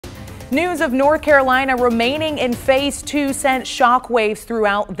News of North Carolina remaining in Phase 2 sent shockwaves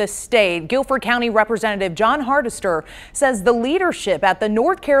throughout the state. Guilford County Representative John Hardister says the leadership at the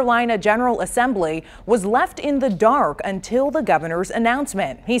North Carolina General Assembly was left in the dark until the governor's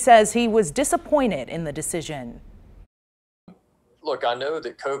announcement. He says he was disappointed in the decision. Look, I know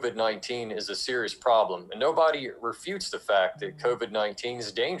that COVID-19 is a serious problem, and nobody refutes the fact that COVID-19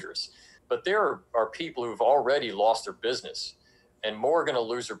 is dangerous. But there are people who've already lost their business, and more are going to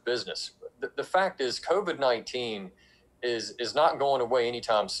lose their business. The fact is, COVID-19 is not going away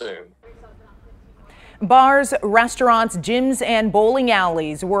anytime soon. Bars, restaurants, gyms, and bowling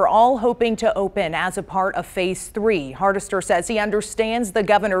alleys were all hoping to open as a part of Phase 3. Hardister says he understands the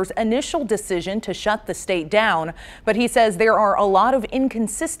governor's initial decision to shut the state down, but he says there are a lot of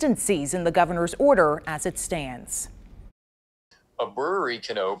inconsistencies in the governor's order as it stands. A brewery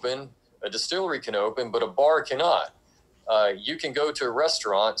can open, a distillery can open, but a bar cannot. You can go to a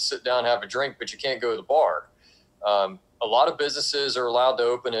restaurant, sit down, have a drink, but you can't go to the bar. A lot of businesses are allowed to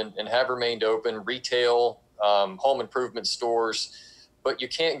open and have remained open, retail, home improvement stores, but you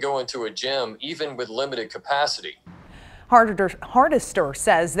can't go into a gym even with limited capacity. Hardister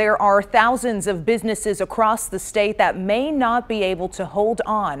says there are thousands of businesses across the state that may not be able to hold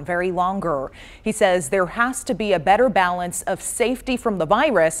on very longer. He says there has to be a better balance of safety from the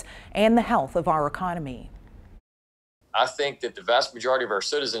virus and the health of our economy. I think that the vast majority of our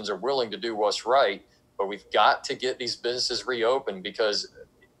citizens are willing to do what's right, but we've got to get these businesses reopened, because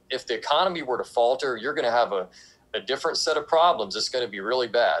if the economy were to falter, you're going to have a different set of problems. It's going to be really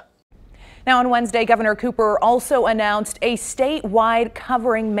bad. Now, on Wednesday, Governor Cooper also announced a statewide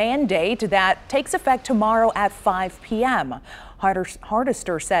covering mandate that takes effect tomorrow at 5 p.m.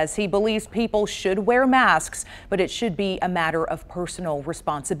 Hardister says he believes people should wear masks, but it should be a matter of personal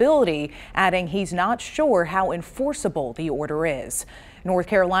responsibility, adding he's not sure how enforceable the order is. North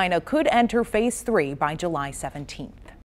Carolina could enter Phase 3 by July 17th.